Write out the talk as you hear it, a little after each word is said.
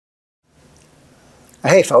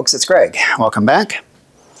Hey folks, it's Greg. Welcome back.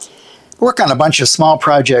 I work on a bunch of small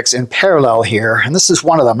projects in parallel here, and this is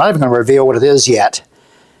one of them. I'm not even going to reveal what it is yet,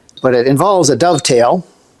 but it involves a dovetail,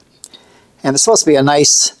 and it's supposed to be a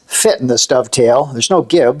nice fit in this dovetail. There's no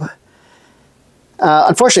gib.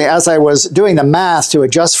 Unfortunately, as I was doing the math to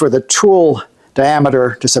adjust for the tool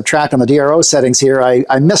diameter to subtract on the DRO settings here,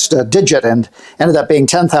 I missed a digit and ended up being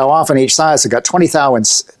 10 thou off on each side, so I got 20 thou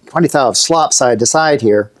of slop side to side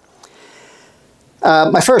here.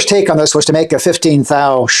 My first take on this was to make a 15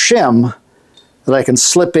 thou shim that I can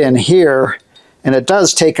slip in here, and it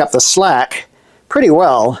does take up the slack pretty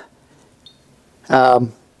well.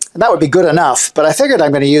 And that would be good enough, but I figured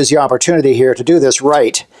I'm going to use the opportunity here to do this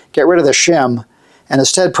right, get rid of the shim, and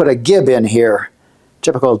instead put a gib in here,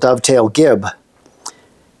 typical dovetail gib,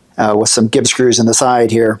 with some gib screws in the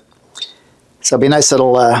side here. So it'll be a nice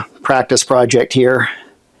little practice project here.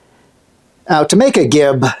 Now, to make a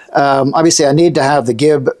gib, obviously I need to have the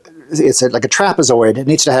gib, it's like a trapezoid. It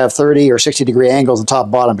needs to have 30 or 60 degree angles on top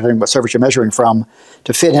and bottom, depending on what surface you're measuring from,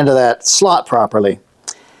 to fit into that slot properly.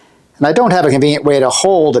 And I don't have a convenient way to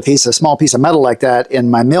hold a small piece of metal like that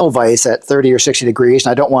in my mill vise at 30 or 60 degrees,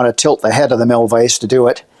 and I don't want to tilt the head of the mill vise to do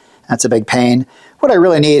it. That's a big pain. What I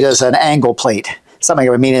really need is an angle plate, something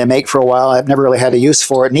I've been meaning to make for a while. I've never really had a use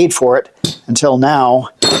for it, need for it, until now.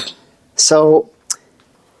 So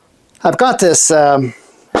I've got this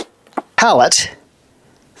pallet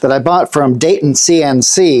that I bought from Dayton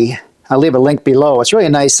CNC. I'll leave a link below. It's really a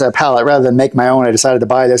nice pallet. Rather than make my own, I decided to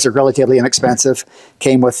buy this. They're relatively inexpensive.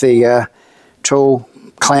 Came with the toe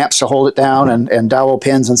clamps to hold it down and dowel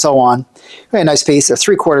pins and so on. Really nice piece, a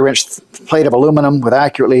 3/4 inch plate of aluminum with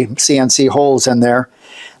accurately CNC holes in there.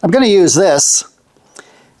 I'm going to use this,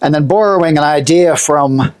 and then borrowing an idea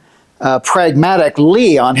from Pragmatic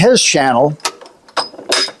Lee on his channel,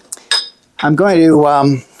 I'm going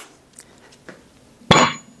to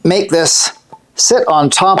make this sit on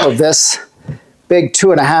top of this big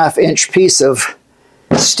 2.5 inch piece of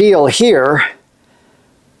steel here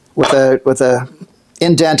with a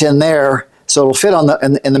indent in there, so it'll fit on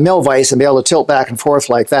in the mill vise and be able to tilt back and forth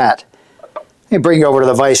like that. Let me bring you over to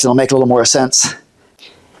the vise and it'll make a little more sense.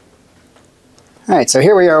 Alright, so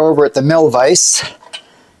here we are over at the mill vise.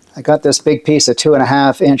 I got this big piece of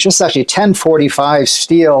 2.5 inch. This is actually 1045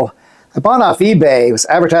 steel. I bought off eBay. It was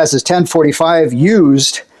advertised as 1045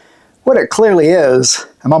 used. What it clearly is,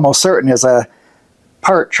 I'm almost certain, is a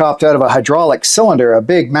part chopped out of a hydraulic cylinder, a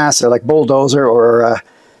big massive like bulldozer or a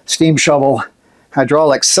steam shovel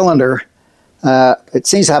hydraulic cylinder. It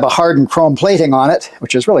seems to have a hardened chrome plating on it,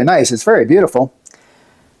 which is really nice. It's very beautiful.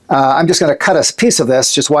 I'm just going to cut a piece of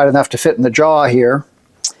this just wide enough to fit in the jaw here.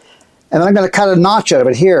 And then I'm going to cut a notch out of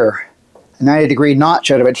it here, a 90 degree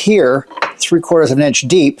notch out of it here, 3/4 inch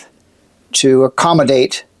deep, to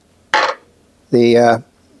accommodate the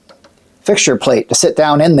fixture plate to sit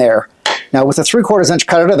down in there. Now with a 3/4 inch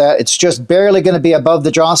cut out of that, it's just barely going to be above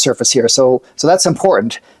the jaw surface here, so that's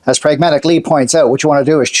important. As Pragmatic Lee points out, what you want to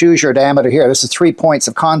do is choose your diameter here. This is 3 points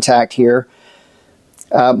of contact here.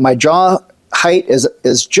 My jaw height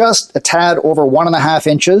is just a tad over 1.5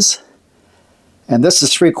 inches, and this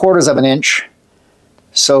is 3/4 inch,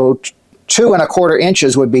 so 2¼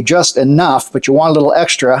 inches would be just enough, but you want a little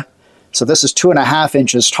extra, so this is 2.5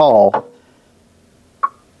 inches tall.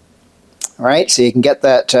 All right, so you can get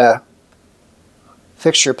that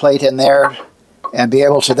fixture plate in there and be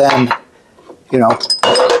able to then, you know,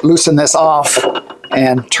 loosen this off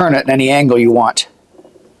and turn it in any angle you want.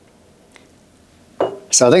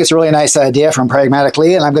 So I think it's a really nice idea from Pragmatic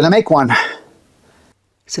Lee, and I'm going to make one.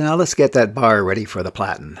 So now let's get that bar ready for the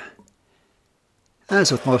platen.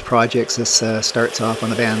 As with most projects, this starts off on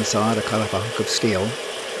the bandsaw to cut off a hunk of steel.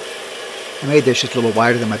 I made this just a little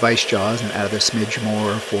wider than my vice jaws and added a smidge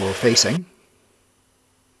more for facing.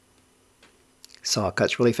 Saw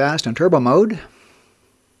cuts really fast on turbo mode.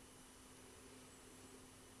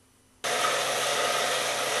 There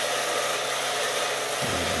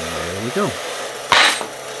we go.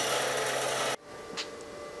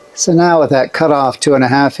 So now with that cut off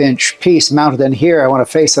 2.5 inch piece mounted in here, I want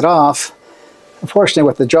to face it off. Unfortunately,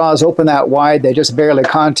 with the jaws open that wide, they just barely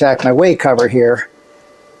contact my way cover here.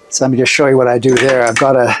 So let me just show you what I do there. I've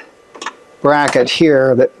got a bracket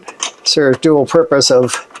here that serves dual purpose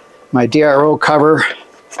of my DRO cover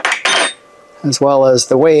as well as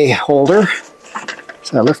the way holder.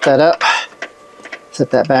 So I lift that up,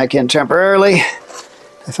 set that back in temporarily.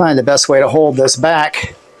 I find the best way to hold this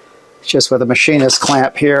back is just with a machinist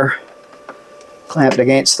clamp here, clamped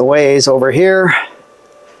against the ways over here,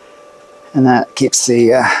 and that keeps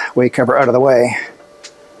the way cover out of the way.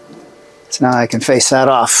 So now I can face that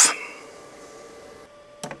off.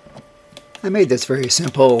 I made this very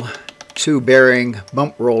simple 2-bearing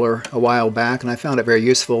bump roller a while back, and I found it very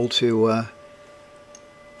useful to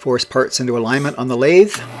force parts into alignment on the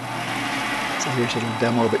lathe. So here's a little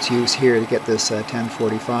demo of its use here to get this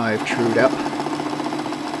 1045 trued up.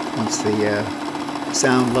 Once the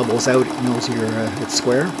sound levels out, it knows it's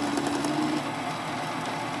square.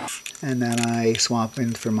 And then I swap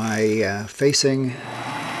in for my facing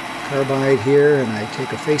carbide here, and I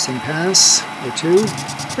take a facing pass or two.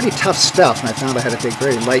 Pretty tough stuff, and I found I had to take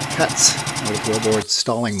very light cuts to avoid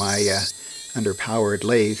stalling my underpowered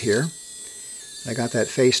lathe here. I got that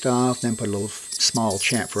faced off, then put a little small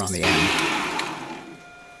chamfer on the end.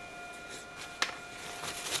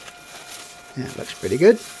 And it looks pretty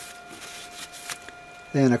good.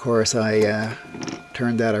 Then, of course, I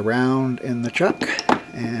turned that around in the chuck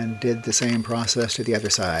and did the same process to the other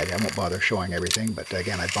side. I won't bother showing everything, but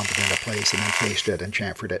again, I bumped it into place and then faced it and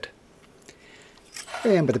chamfered it.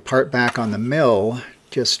 And put the part back on the mill,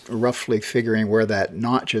 just roughly figuring where that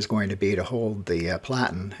notch is going to be to hold the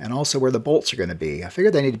platen, and also where the bolts are going to be. I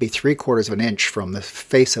figured they need to be 3/4 of an inch from the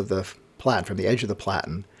face of the platen, from the edge of the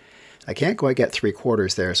platen. I can't quite get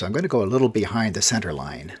 3/4 there, so I'm going to go a little behind the center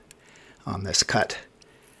line on this cut,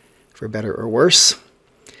 for better or worse.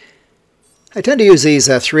 I tend to use these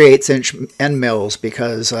 3/8 inch end mills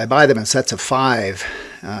because I buy them in sets of 5.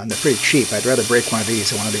 They're pretty cheap. I'd rather break one of these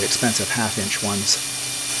than one of the expensive 1/2 inch ones.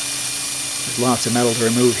 There's lots of metal to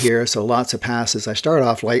remove here, so lots of passes. I start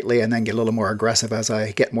off lightly and then get a little more aggressive as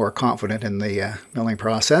I get more confident in the milling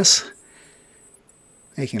process.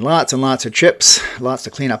 Making lots and lots of chips, lots to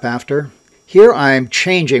clean up after. Here I'm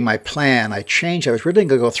changing my plan. I was really going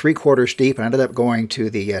to go 3/4 deep, and I ended up going to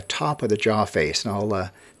the top of the jaw face, and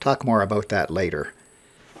I'll talk more about that later.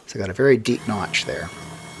 So I got a very deep notch there.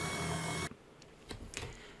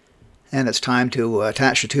 And it's time to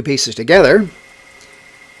attach the two pieces together.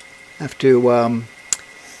 I have to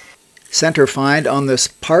center find on this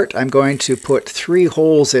part. I'm going to put 3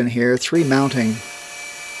 holes in here, 3 mounting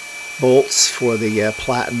bolts for the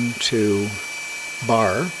platen to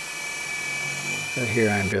bar. So here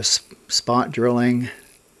I'm just spot drilling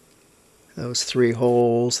those 3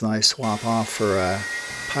 holes, and I swap off for a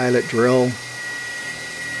pilot drill.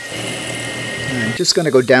 And I'm just going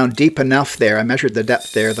to go down deep enough there. I measured the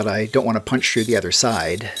depth there that I don't want to punch through the other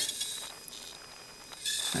side.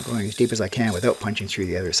 I'm going as deep as I can without punching through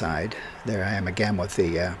the other side. There I am again with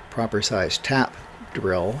the proper size tap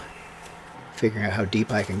drill, figuring out how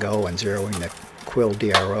deep I can go and zeroing the quill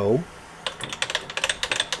DRO.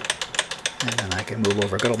 And then I can move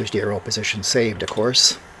over. I've got all these DRO positions saved, of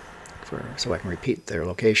course, so I can repeat their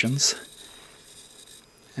locations.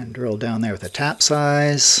 And drill down there with the tap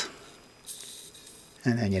size.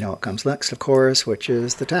 And then you know what comes next, of course, which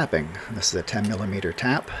is the tapping. This is a 10mm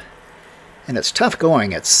tap. And it's tough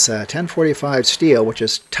going. It's 1045 steel, which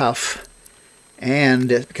is tough. And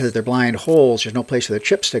because they're blind holes, there's no place for the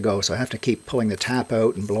chips to go, so I have to keep pulling the tap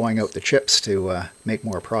out and blowing out the chips to make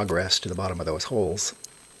more progress to the bottom of those holes.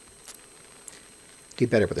 Do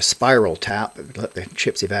better with a spiral tap, let the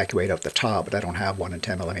chips evacuate out the top, but I don't have one in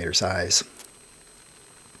 10mm size.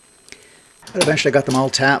 But eventually I got them all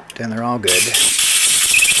tapped and they're all good.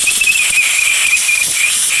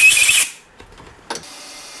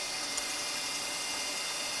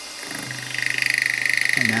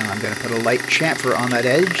 And now I'm going to put a light chamfer on that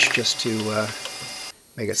edge just to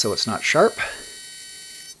make it so it's not sharp.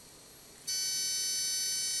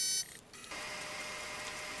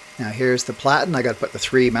 Now here's the platen. I got to put the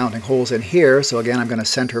 3 mounting holes in here, so again I'm going to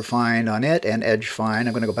center find on it and edge find.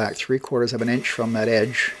 I'm going to go back 3/4 of an inch from that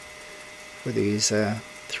edge for these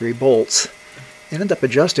 3 bolts. And end up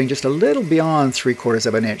adjusting just a little beyond 3/4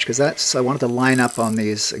 of an inch because I wanted to line up on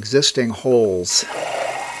these existing holes.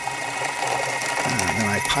 Then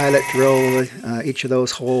I pilot drill each of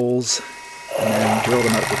those holes and then drill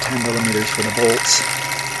them out to 10mm for the bolts.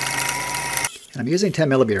 And I'm using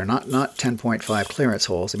 10mm, not 10.5 clearance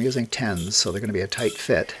holes. I'm using 10s, so they're going to be a tight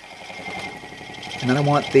fit. And then I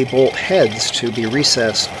want the bolt heads to be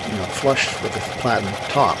recessed, flush with the platen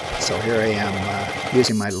top. So here I am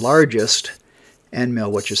using my largest end mill,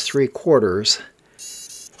 which is 3/4.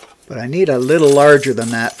 But I need a little larger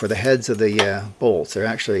than that for the heads of the bolts. They're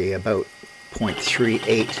actually about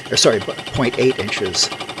 0.8 inches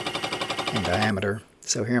in diameter.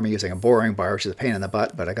 So here I'm using a boring bar, which is a pain in the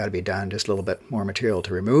butt, but I got to be done. Just a little bit more material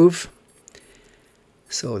to remove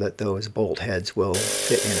so that those bolt heads will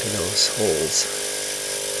fit into those holes.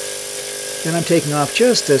 Then I'm taking off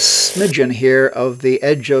just a smidgen here of the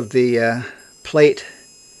edge of the plate,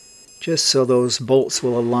 just so those bolts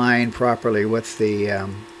will align properly with the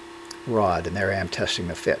rod, and there I am testing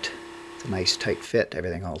the fit. It's a nice tight fit,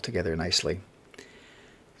 everything all together nicely.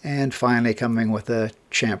 And finally coming with a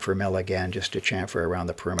chamfer mill again, just to chamfer around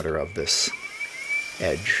the perimeter of this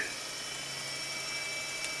edge.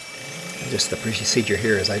 And just the procedure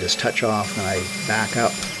here is I just touch off and I back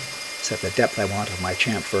up, set the depth I want of my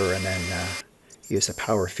chamfer, and then use the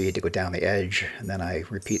power feed to go down the edge, and then I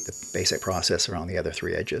repeat the basic process around the other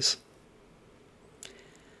 3 edges.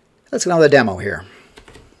 Let's get on the demo here.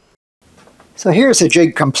 So here's the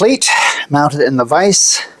jig complete, mounted in the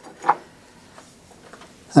vise.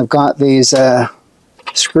 I've got these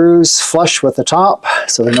screws flush with the top,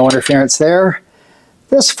 so there's no interference there.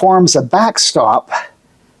 This forms a backstop,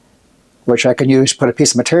 which I can use to put a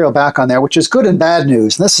piece of material back on there, which is good and bad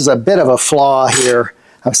news. And this is a bit of a flaw here.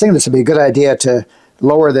 I was thinking this would be a good idea to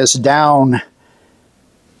lower this down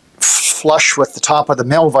flush with the top of the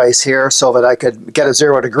mill vise here so that I could get a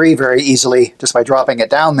 0 degree very easily just by dropping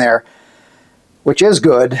it down there, which is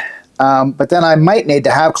good. But then I might need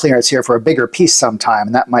to have clearance here for a bigger piece sometime,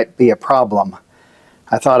 and that might be a problem.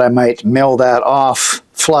 I thought I might mill that off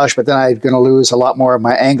flush, but then I'm going to lose a lot more of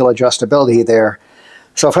my angle adjustability there.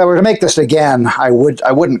 So if I were to make this again, I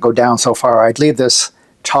wouldn't go down so far. I'd leave this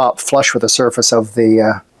top flush with the surface of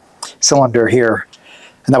the cylinder here,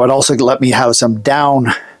 and that would also let me have some down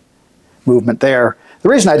movement there. The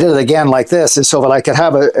reason I did it again like this is so that I could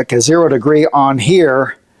have a 0 degree on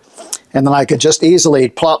here, and then I could just easily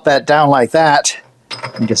plop that down like that,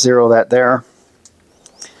 and just zero that there.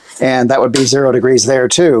 And that would be 0 degrees there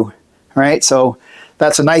too, right? So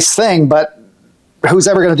that's a nice thing, but who's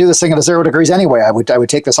ever going to do this thing at a 0 degrees anyway? I would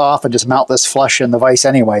take this off and just mount this flush in the vise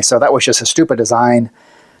anyway. So that was just a stupid design.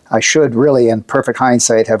 I should really, in perfect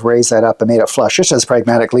hindsight, have raised that up and made it flush, just as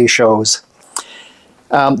Pragmatic Lee shows.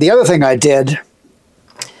 The other thing I did,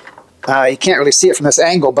 you can't really see it from this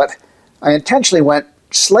angle, but I intentionally went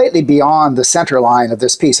slightly beyond the center line of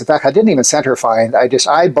this piece. In fact, I didn't even center find. I just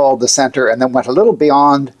eyeballed the center and then went a little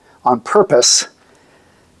beyond on purpose,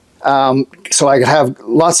 so I could have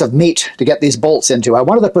lots of meat to get these bolts into. I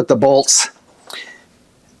wanted to put the bolts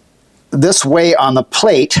this way on the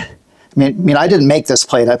plate. I mean, I didn't make this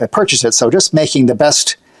plate, I purchased it, so just making the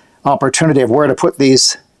best opportunity of where to put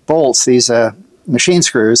these bolts, these machine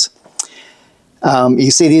screws.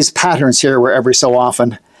 You see these patterns here were every so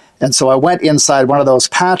often, and so I went inside one of those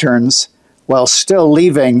patterns while still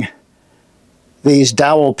leaving these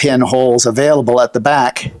dowel pin holes available at the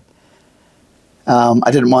back.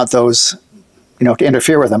 I didn't want those, to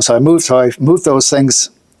interfere with them, so I moved those things,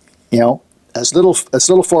 as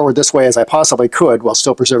little forward this way as I possibly could while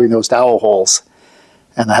still preserving those dowel holes.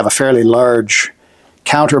 And I have a fairly large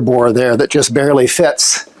counter bore there that just barely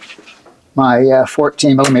fits my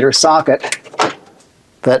 14mm socket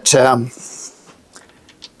that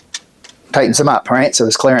tightens them up, right? So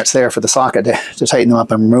there's clearance there for the socket to tighten them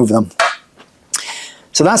up and remove them.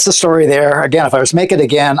 So that's the story there. Again, if I was to make it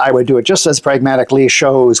again, I would do it just as Pragmatic Lee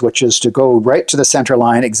shows, which is to go right to the center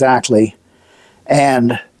line exactly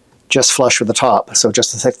and just flush with the top. So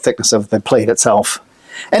just the thickness of the plate itself.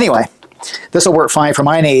 Anyway, this will work fine for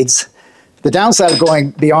my needs. The downside of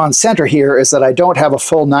going beyond center here is that I don't have a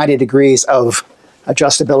full 90 degrees of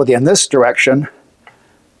adjustability in this direction.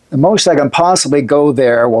 The most I can possibly go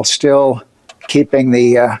there while still keeping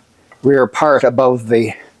the rear part above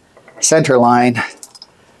the center line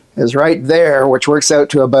is right there, which works out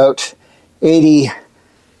to about 80,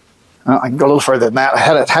 I can go a little further than that. I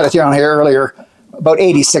had it down here earlier. About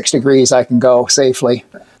 86 degrees I can go safely.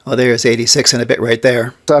 Oh, there's 86 and a bit right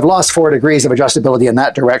there. So I've lost 4 degrees of adjustability in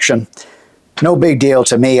that direction. No big deal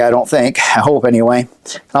to me, I don't think. I hope anyway.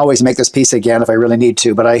 I'll always make this piece again if I really need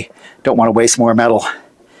to, but I don't want to waste more metal.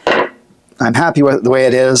 I'm happy with the way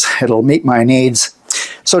it is. It'll meet my needs.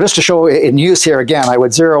 So just to show in use here again, I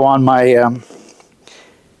would zero on my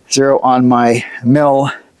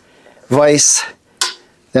mill vise,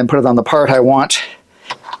 then put it on the part I want,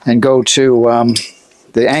 and go to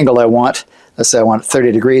the angle I want. Let's say I want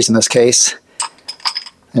 30 degrees in this case.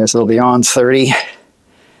 There's a little beyond 30.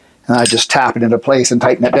 And I just tap it into place and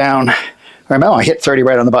tighten it down. Remember, I hit 30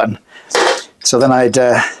 right on the button. So then I'd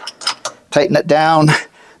tighten it down,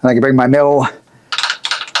 and I can bring my mill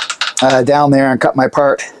down there and cut my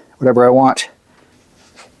part, whatever I want.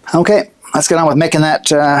 Okay, let's get on with making that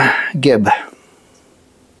gib.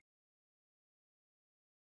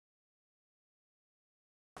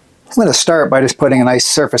 I'm going to start by just putting a nice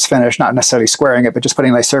surface finish, not necessarily squaring it, but just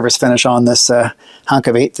putting a nice surface finish on this hunk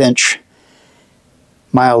of 1/8 inch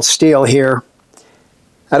mild steel here.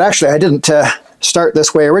 And actually, I didn't start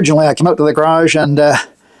this way originally. I came out to the garage and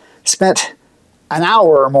spent an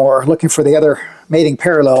hour or more looking for the other mating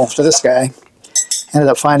parallel to this guy. Ended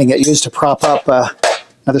up finding it used to prop up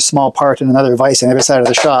Another small part and another vise on the other side of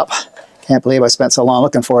the shop. Can't believe I spent so long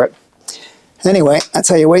looking for it. Anyway, that's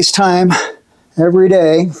how you waste time every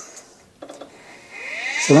day.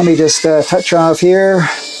 So let me just touch off here.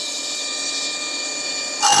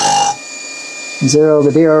 Zero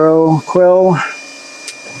the DRO quill.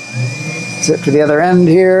 Zip to the other end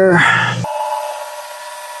here.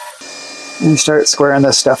 And start squaring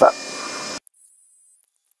this stuff up.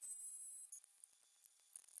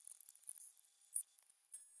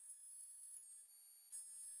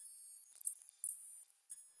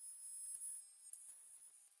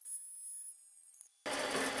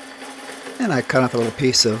 And I cut off a little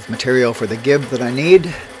piece of material for the gib that I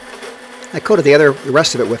need. I coated the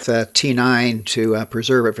rest of it with T9 to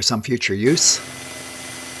preserve it for some future use.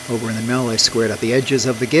 Over in the mill, I squared up the edges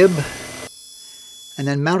of the gib and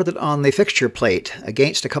then mounted it on the fixture plate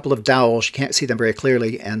against a couple of dowels. You can't see them very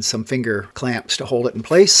clearly, and some finger clamps to hold it in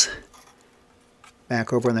place.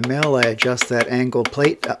 Back over in the mill, I adjust that angled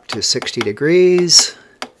plate up to 60 degrees.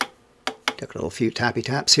 Took a little few tappy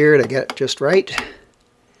taps here to get it just right.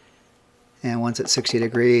 And once it's 60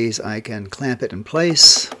 degrees, I can clamp it in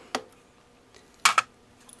place.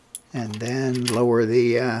 And then lower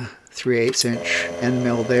the 3/8 inch end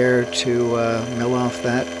mill there to mill off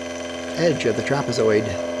that edge of the trapezoid.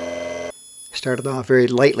 Started off very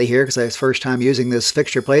lightly here because I was first time using this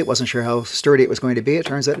fixture plate. Wasn't sure how sturdy it was going to be. It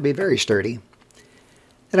turns out to be very sturdy.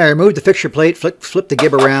 Then I removed the fixture plate, flipped the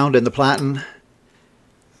gib around in the platen,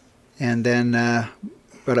 and then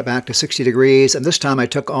brought it back to 60 degrees. And this time I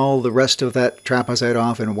took all the rest of that trapezoid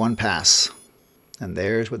off in one pass. And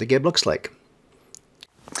there's what the gib looks like.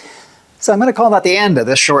 So I'm going to call that the end of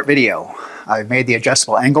this short video. I've made the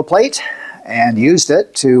adjustable angle plate and used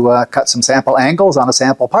it to cut some sample angles on a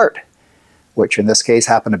sample part, which in this case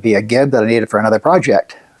happened to be a gib that I needed for another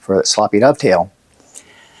project for the sloppy dovetail.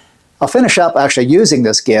 I'll finish up actually using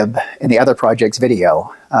this gib in the other project's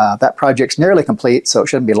video. That project's nearly complete, so it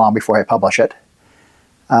shouldn't be long before I publish it.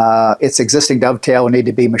 Its existing dovetail will need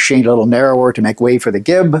to be machined a little narrower to make way for the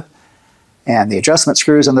gib, and the adjustment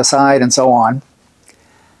screws on the side, and so on.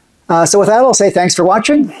 So with that, I'll say thanks for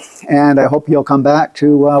watching, and I hope you'll come back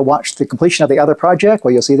to watch the completion of the other project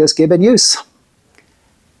where you'll see this gib in use.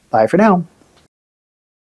 Bye for now.